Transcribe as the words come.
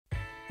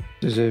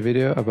This is a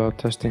video about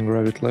testing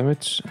Revit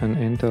limits and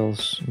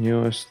Intel's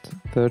newest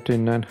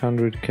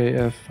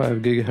 13900KF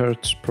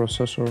 5GHz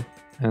processor.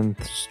 And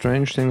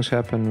strange things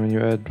happen when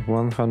you add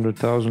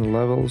 100,000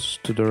 levels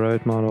to the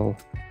Revit model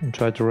and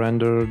try to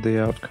render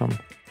the outcome.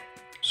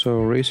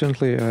 So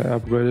recently I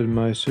upgraded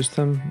my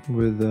system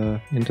with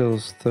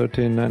Intel's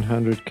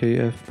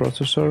 13900KF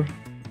processor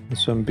and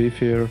some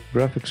beefier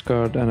graphics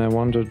card, and I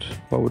wondered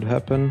what would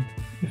happen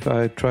if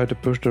I tried to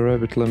push the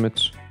Revit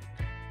limits.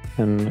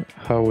 And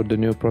how would the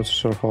new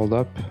processor hold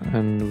up,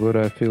 and would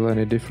I feel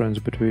any difference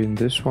between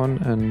this one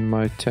and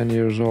my 10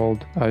 years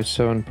old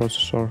i7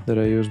 processor that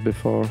I used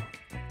before.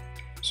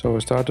 So I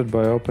started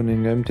by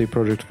opening empty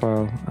project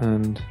file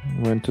and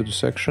went to the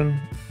section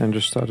and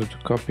just started to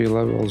copy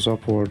levels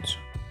upwards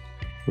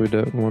with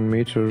a 1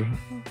 meter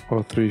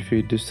or 3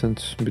 feet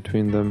distance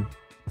between them.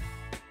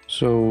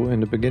 So in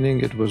the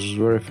beginning it was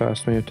very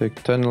fast. When you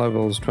take 10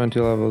 levels, 20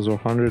 levels or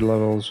 100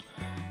 levels,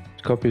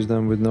 it copies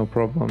them with no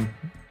problem.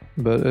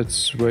 But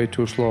it's way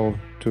too slow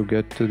to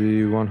get to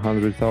the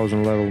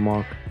 100,000 level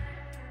mark.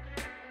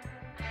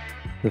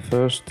 The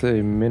first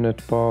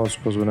minute pause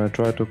was when I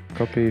tried to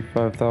copy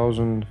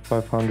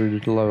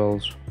 5,500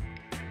 levels.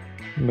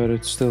 But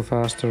it's still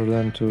faster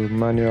than to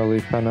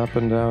manually pan up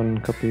and down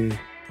and copy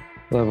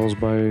levels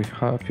by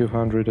a few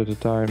hundred at a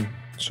time.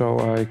 So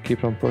I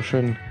keep on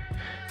pushing,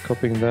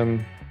 copying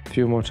them a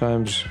few more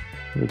times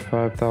with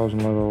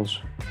 5,000 levels.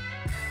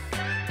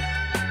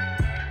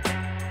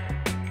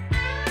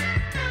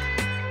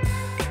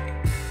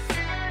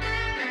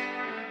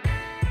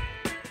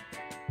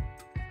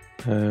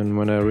 And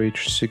when I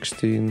reached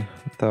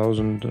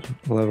 16,000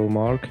 level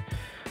mark,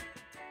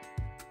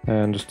 I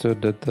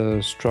understood that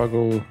the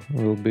struggle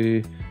will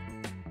be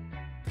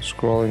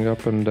scrolling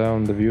up and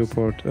down the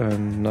viewport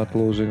and not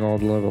losing all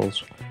the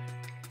levels.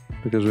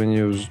 Because when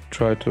you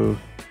try to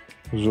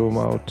zoom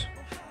out,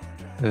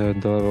 the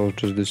levels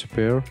just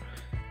disappear.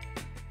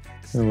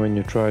 And when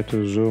you try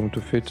to zoom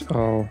to fit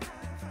all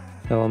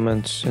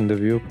elements in the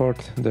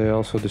viewport, they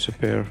also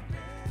disappear.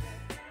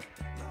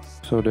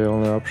 So the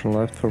only option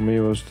left for me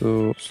was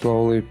to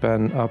slowly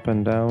pan up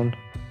and down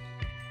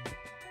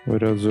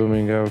without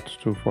zooming out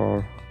too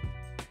far.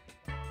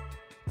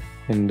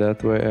 In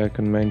that way I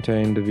can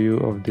maintain the view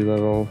of the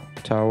level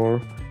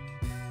tower.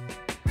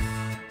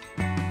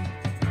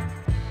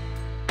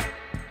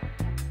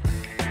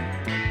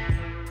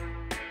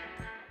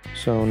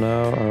 So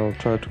now I'll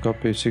try to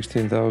copy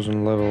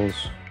 16,000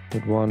 levels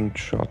with one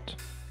shot,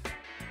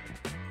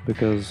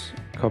 because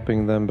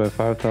copying them by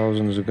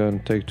 5,000 is going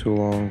to take too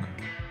long.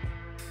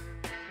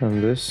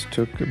 And this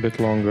took a bit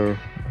longer,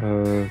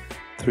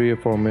 3 or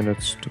 4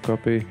 minutes to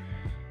copy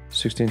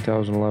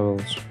 16,000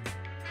 levels.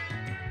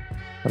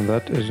 And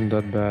that isn't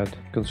that bad,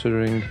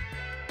 considering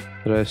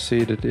that I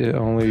see that it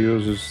only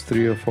uses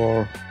 3 or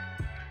 4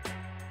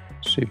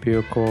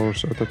 CPU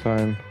cores at a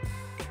time.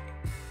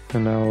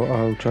 And now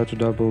I'll try to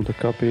double the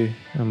copy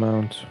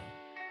amount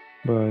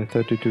by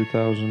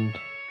 32,000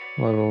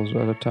 levels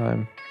at a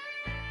time.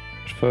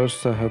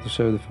 First I had to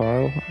save the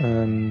file,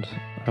 and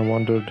I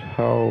wondered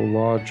how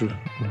large and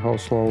how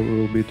slow it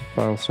will be the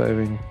file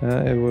saving.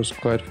 It was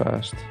quite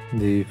fast.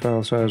 The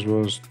file size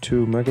was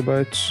 2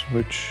 megabytes,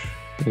 which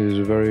is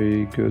a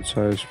very good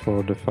size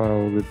for the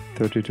file with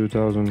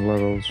 32,000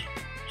 levels.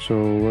 So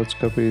let's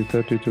copy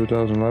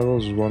 32,000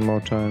 levels one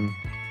more time.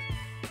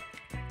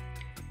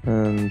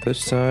 And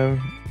this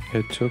time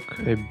it took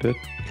a bit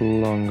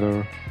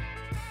longer.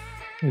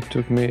 It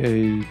took me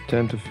a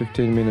 10 to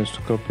 15 minutes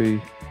to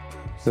copy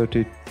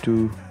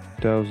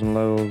 32,000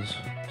 levels.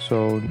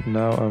 So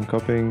now I'm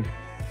copying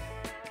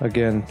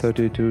again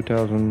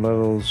 32,000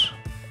 levels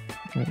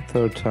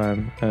third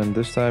time, and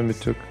this time it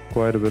took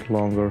quite a bit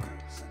longer,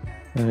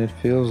 and it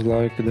feels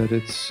like that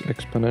it's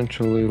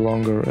exponentially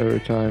longer every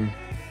time.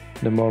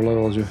 The more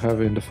levels you have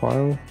in the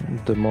file,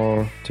 the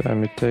more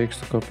time it takes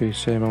to copy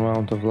same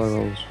amount of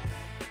levels.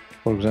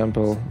 For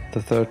example,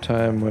 the third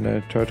time when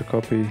I tried to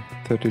copy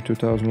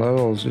 32,000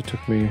 levels, it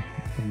took me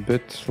a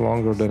bit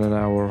longer than an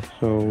hour.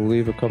 So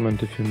leave a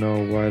comment if you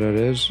know why that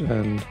is,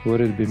 and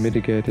would it be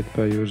mitigated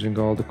by using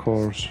all the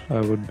cores? I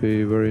would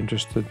be very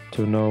interested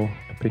to know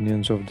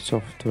opinions of the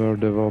software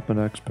development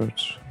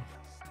experts.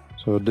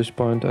 So at this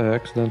point I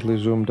accidentally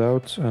zoomed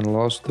out and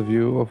lost the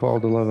view of all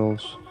the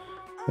levels.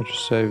 I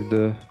just saved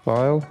the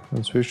file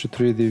and switched to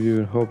 3D view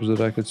in hopes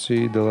that I could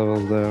see the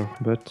levels there,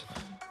 but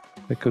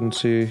I couldn't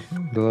see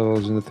the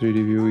levels in the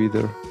 3D view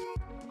either.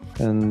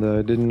 And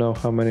I didn't know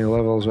how many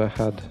levels I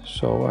had,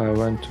 so I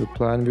went to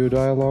plan view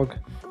dialog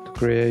to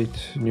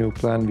create new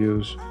plan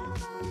views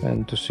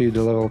and to see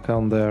the level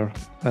count there.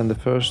 And the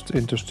first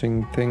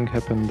interesting thing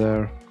happened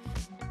there.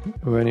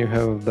 When you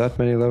have that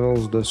many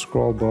levels, the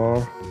scroll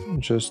bar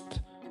just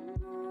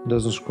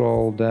doesn't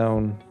scroll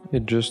down,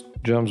 it just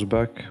jumps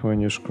back when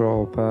you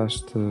scroll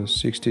past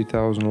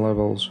 60,000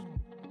 levels.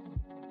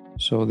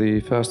 So the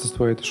fastest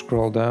way to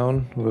scroll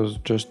down was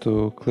just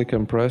to click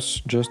and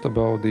press just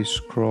above the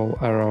scroll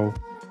arrow.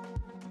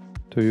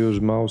 To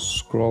use mouse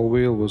scroll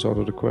wheel was out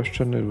of the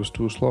question, it was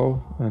too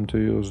slow, and to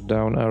use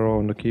down arrow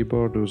on the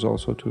keyboard was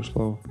also too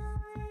slow.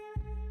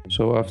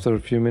 So after a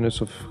few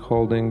minutes of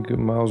holding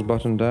mouse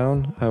button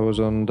down, I was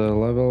on the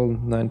level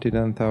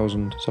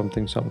 99,000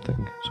 something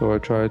something. So I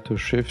tried to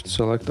shift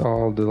select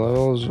all the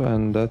levels,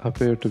 and that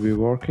appeared to be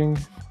working,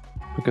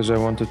 because I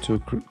wanted to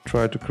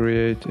try to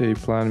create a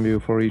plan view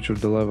for each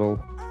of the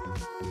level.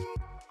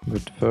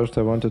 But first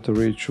I wanted to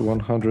reach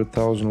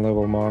 100,000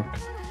 level mark,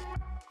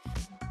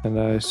 and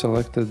I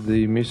selected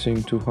the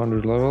missing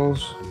 200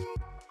 levels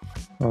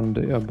on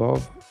the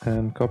above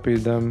and copied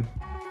them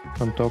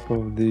on top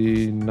of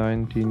the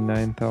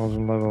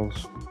 99,000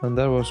 levels, and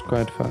that was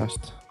quite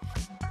fast.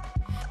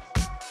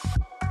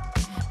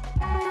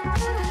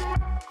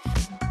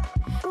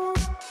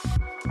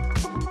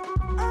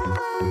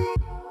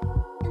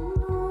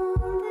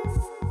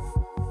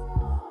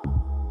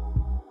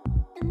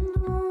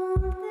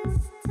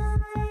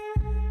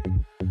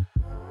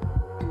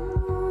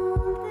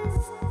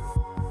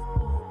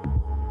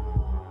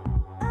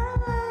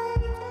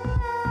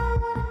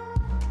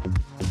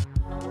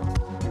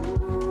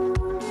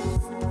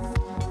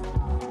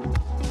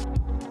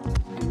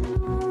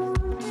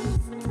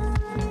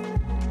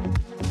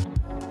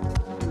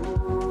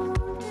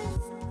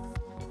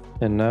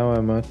 And now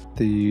I'm at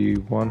the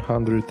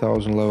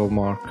 100,000 level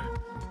mark.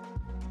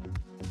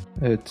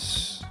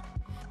 It's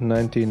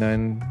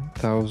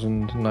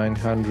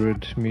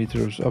 99,900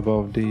 meters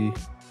above the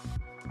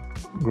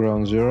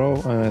ground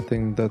zero, and I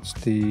think that's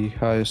the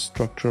highest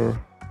structure,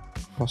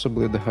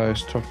 possibly the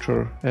highest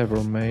structure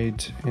ever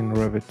made in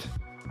Revit.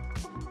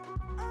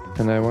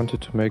 And I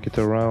wanted to make it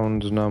a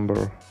round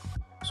number,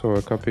 so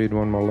I copied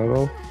one more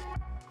level,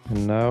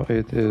 and now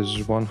it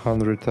is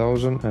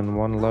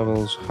 100,001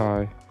 levels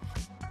high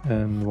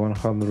and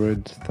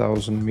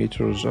 100,000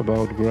 meters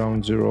above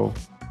ground zero.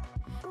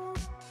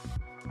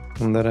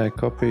 And then I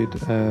copied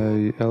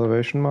a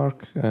elevation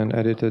mark and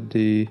edited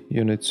the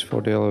units for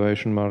the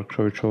elevation mark,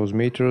 so it shows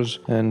meters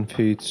and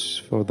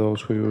feet for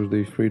those who use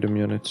the freedom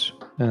units.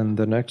 And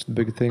the next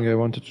big thing I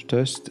wanted to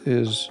test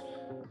is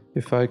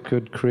if I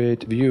could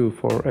create a view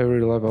for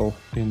every level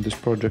in this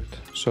project,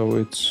 so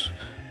it's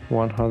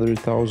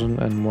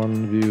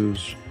 100,001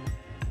 views.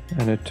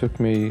 And it took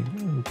me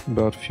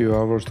about a few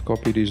hours to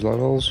copy these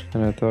levels,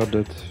 and I thought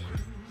that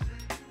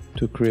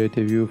to create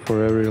a view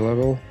for every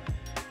level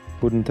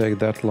wouldn't take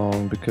that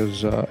long,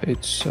 because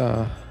it's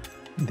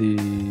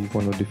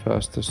one of the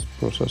fastest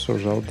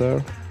processors out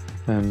there,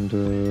 and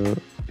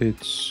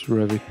it's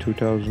Revit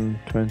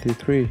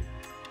 2023.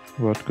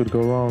 What could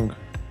go wrong?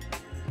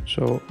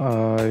 So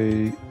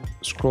I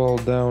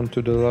scrolled down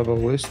to the level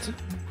list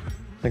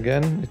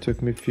again. It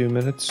took me a few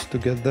minutes to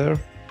get there,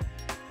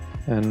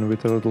 and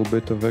with a little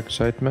bit of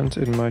excitement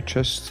in my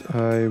chest,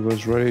 I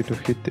was ready to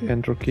hit the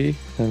enter key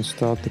and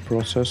start the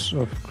process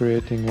of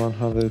creating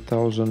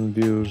 100,000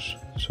 views.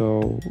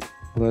 So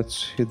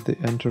let's hit the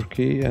enter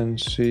key and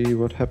see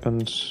what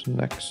happens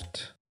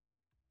next.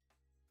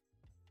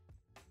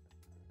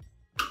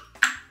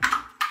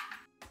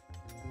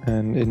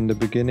 And in the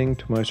beginning,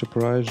 to my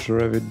surprise,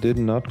 Revit did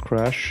not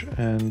crash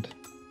and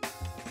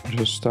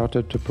just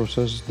started to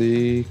process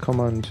the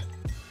command.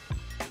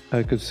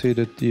 I could see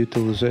that the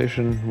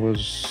utilization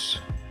was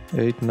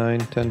 8, 9,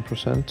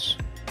 10%,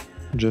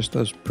 just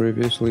as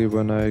previously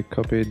when I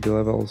copied the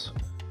levels.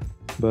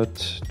 But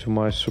to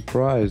my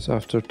surprise,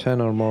 after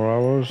 10 or more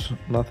hours,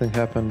 nothing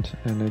happened,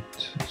 and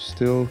it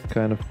still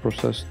kind of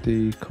processed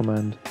the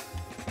command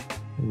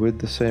with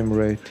the same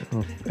rate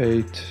of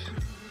 8,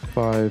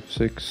 5,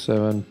 6,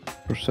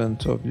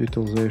 7% of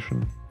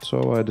utilization.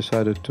 So I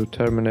decided to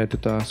terminate the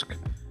task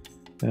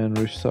and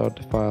restart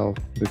the file,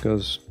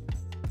 because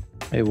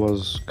it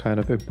was kind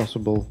of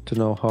impossible to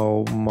know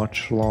how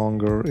much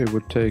longer it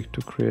would take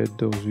to create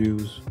those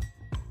views.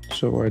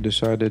 So I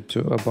decided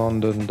to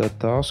abandon that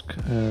task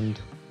and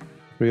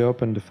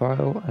reopen the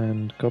file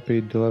and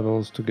copied the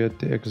levels to get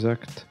the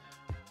exact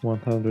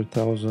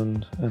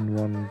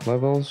 100,001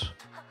 levels.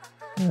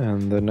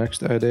 And the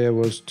next idea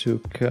was to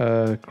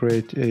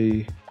create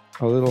a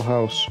little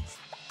house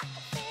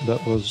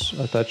that was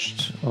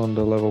attached on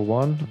the level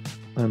 1,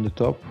 and the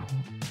top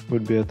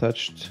would be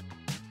attached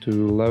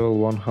to level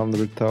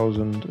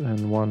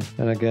 100,001.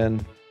 And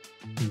again,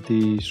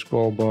 the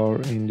scroll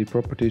bar in the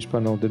properties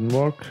panel didn't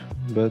work,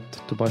 but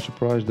to my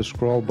surprise, the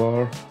scroll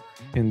bar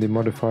in the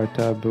modify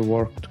tab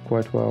worked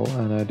quite well,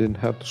 and I didn't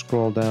have to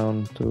scroll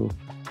down to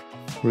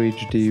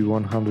reach the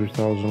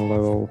 100,000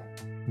 level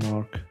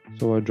mark.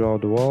 So I draw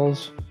the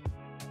walls,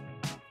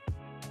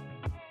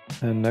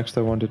 and next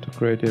I wanted to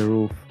create a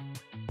roof,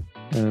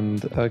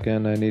 and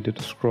again I needed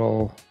to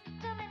scroll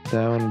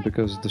down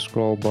because the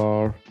scroll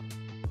bar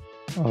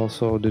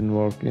also didn't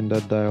work in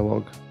that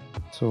dialog.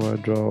 So I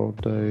draw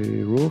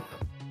the roof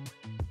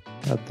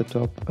at the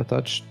top,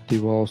 attached the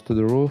walls to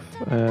the roof,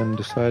 and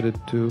decided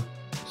to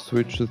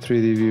switch to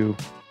 3D view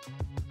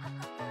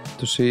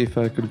to see if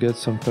I could get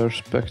some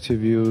perspective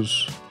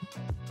views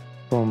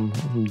from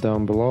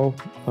down below,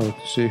 or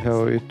to see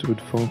how it would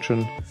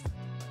function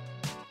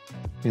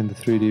in the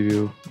 3D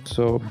view.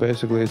 So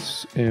basically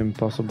it's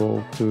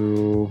impossible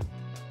to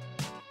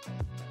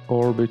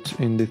orbit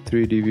in the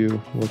 3D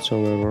view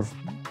whatsoever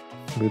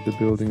with the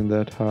building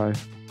that high.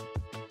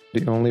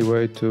 The only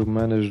way to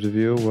manage the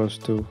view was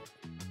to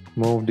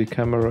move the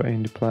camera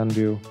in the plan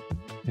view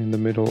in the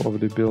middle of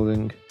the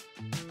building.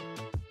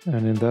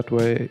 And in that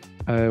way,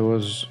 I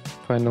was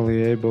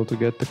finally able to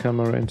get the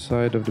camera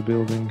inside of the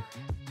building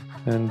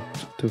and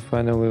to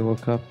finally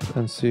look up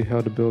and see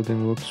how the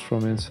building looks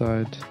from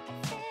inside.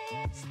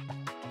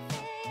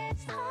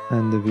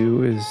 And the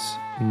view is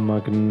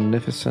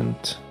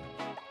magnificent,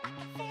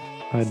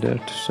 I dare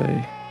to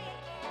say.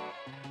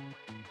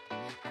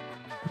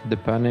 The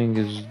panning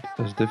is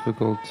as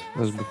difficult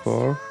as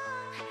before,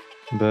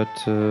 but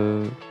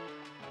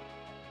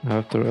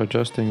after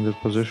adjusting the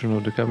position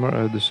of the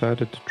camera, I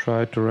decided to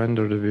try to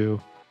render the view,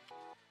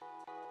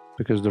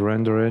 because the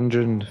render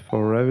engine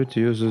for Revit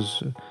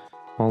uses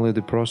only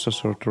the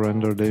processor to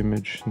render the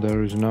image.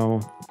 There is no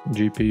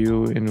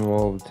GPU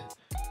involved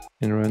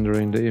in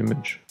rendering the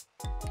image.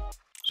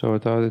 So I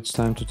thought it's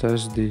time to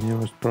test the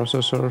newest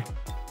processor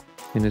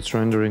in its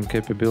rendering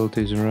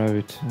capabilities in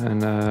Revit,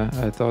 and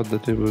I thought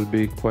that it would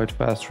be quite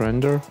fast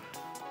render,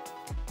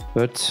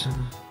 but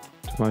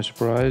to my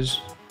surprise,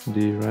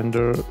 the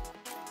render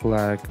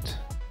lagged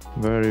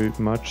very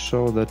much,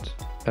 so that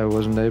I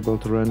wasn't able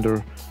to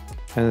render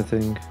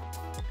anything.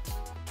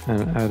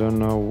 And I don't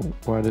know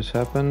why this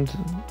happened.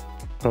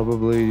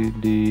 Probably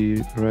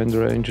the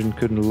render engine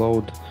couldn't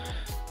load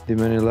the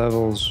many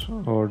levels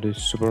or the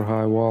super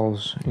high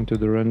walls into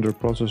the render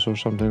process or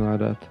something like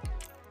that.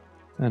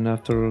 And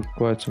after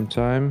quite some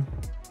time,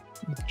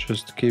 it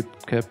just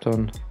kept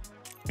on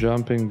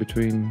jumping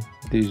between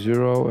the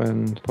 0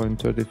 and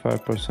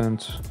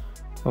 0.35%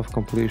 of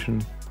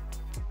completion.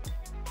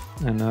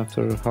 And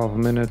after half a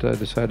minute, I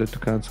decided to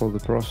cancel the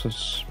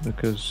process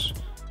because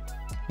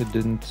it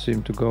didn't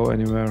seem to go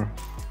anywhere.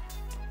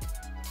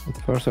 At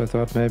first I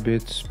thought maybe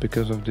it's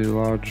because of the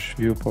large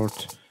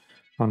viewport,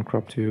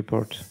 uncropped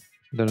viewport.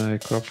 Then I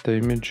cropped the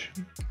image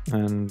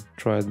and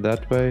tried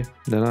that way.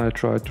 Then I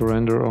tried to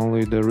render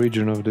only the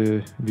region of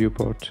the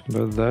viewport,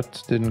 but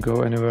that didn't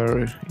go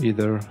anywhere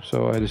either.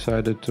 So I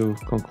decided to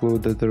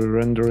conclude that the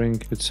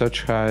rendering with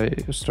such high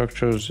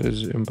structures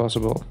is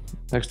impossible.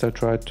 Next I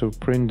tried to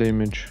print the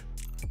image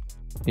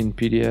in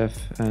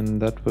PDF,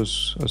 and that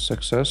was a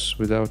success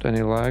without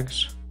any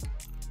lags.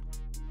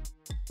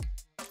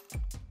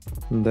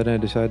 And then I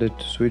decided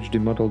to switch the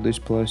model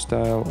display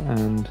style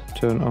and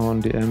turn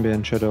on the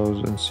ambient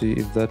shadows and see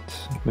if that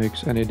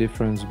makes any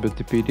difference, but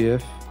the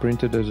PDF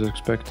printed as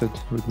expected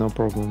with no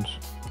problems.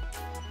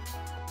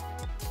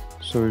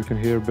 So you can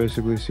here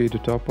basically see the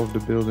top of the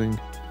building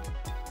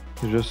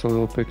is just a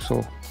little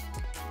pixel.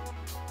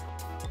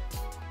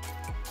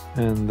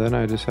 And then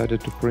I decided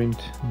to print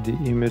the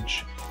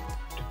image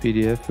to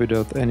PDF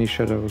without any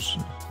shadows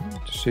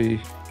to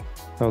see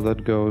how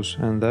that goes,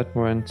 and that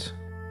went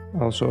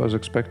also as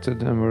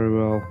expected and very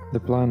well. The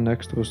plan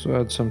next was to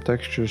add some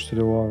textures to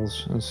the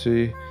walls and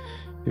see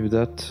if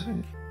that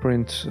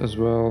prints as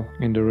well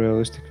in the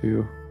realistic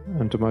view.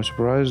 And to my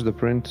surprise, the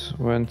print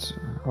went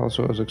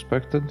also as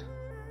expected.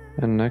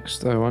 And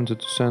next I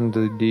wanted to send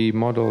the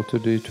model to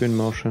the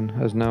Twinmotion,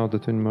 as now the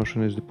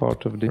Twinmotion is the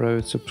part of the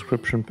Revit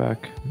subscription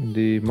pack.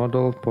 The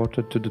model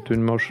ported to the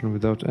Twinmotion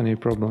without any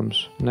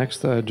problems.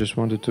 Next I just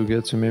wanted to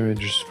get some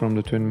images from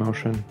the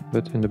Twinmotion,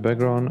 but in the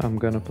background I'm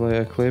gonna play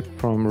a clip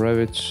from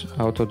Revit's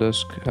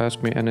Autodesk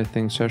Ask Me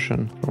Anything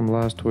session from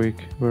last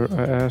week, where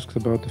I asked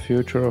about the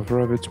future of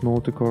Revit's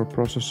multi-core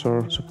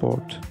processor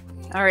support.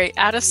 All right,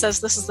 Ada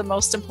says this is the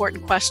most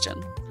important question.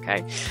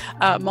 Okay,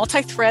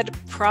 multi-thread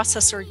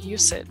processor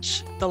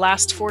usage. The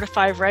last 4 to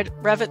 5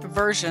 Revit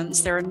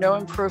versions, there are no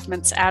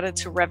improvements added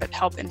to Revit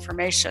help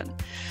information.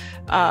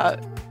 For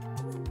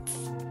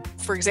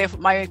example,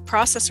 my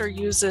processor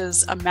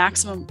uses a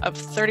maximum of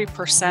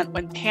 30%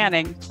 when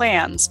panning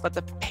plans, but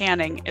the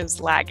panning is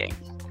lagging.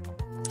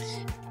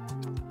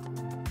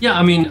 Yeah,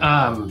 I mean,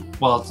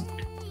 well,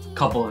 a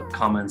couple of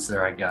comments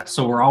there, I guess.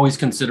 So we're always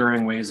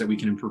considering ways that we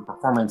can improve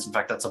performance. In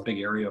fact, that's a big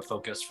area of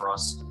focus for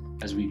us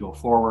as we go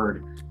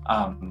forward.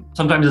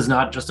 Sometimes it's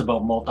not just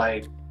about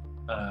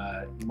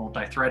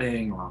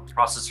multi-threading or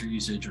processor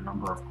usage or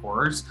number of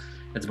cores.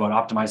 It's about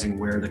optimizing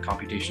where the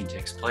computation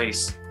takes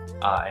place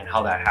and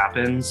how that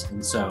happens.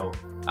 And so,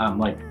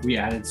 like, we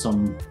added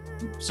some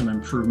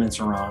improvements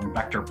around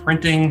vector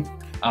printing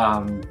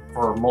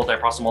for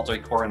multi-process,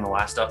 multi-core in the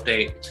last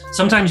update.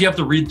 Sometimes you have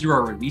to read through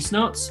our release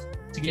notes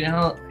to get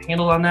a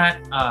handle on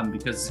that,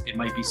 because it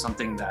might be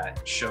something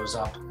that shows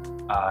up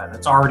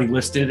that's already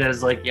listed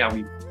as like, yeah,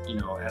 we,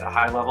 at a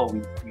high level,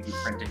 we do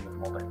printing with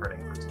multi-threading,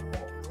 for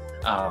example.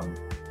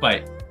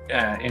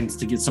 And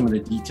to get some of the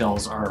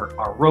details,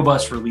 our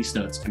robust release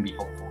notes can be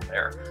helpful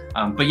there.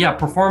 But yeah,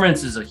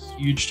 performance is a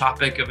huge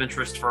topic of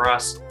interest for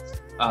us.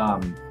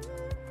 And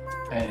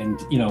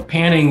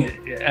panning,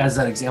 as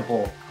that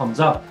example comes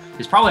up,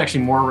 is probably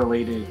actually more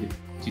related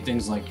to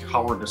things like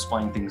how we're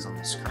displaying things on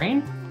the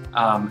screen.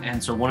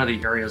 And so one of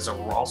the areas that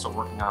we're also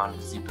working on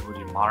is the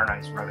ability to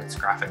modernize Revit's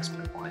graphics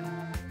pipeline,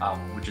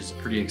 which is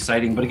pretty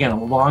exciting. But again,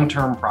 a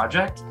long-term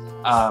project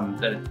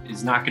that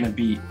is not going to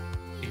be,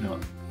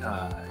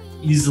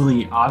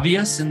 easily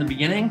obvious in the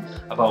beginning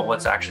about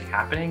what's actually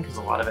happening, because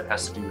a lot of it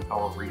has to do with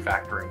how we're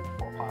refactoring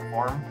the core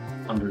platform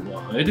under the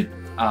hood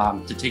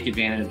to take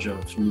advantage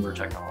of newer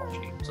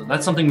technology. So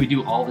that's something we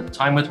do all the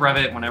time with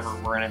Revit whenever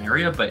we're in an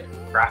area, but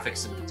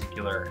graphics in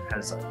particular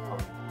has a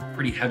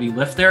pretty heavy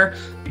lift there,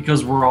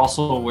 because we're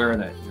also aware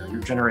that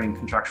you're generating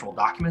contractual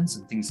documents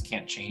and things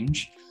can't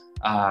change.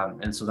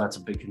 And so that's a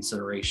big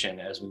consideration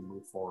as we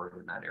move forward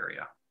in that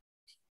area.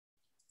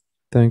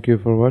 Thank you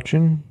for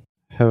watching.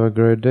 Have a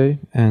great day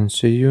and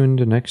see you in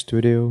the next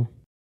video.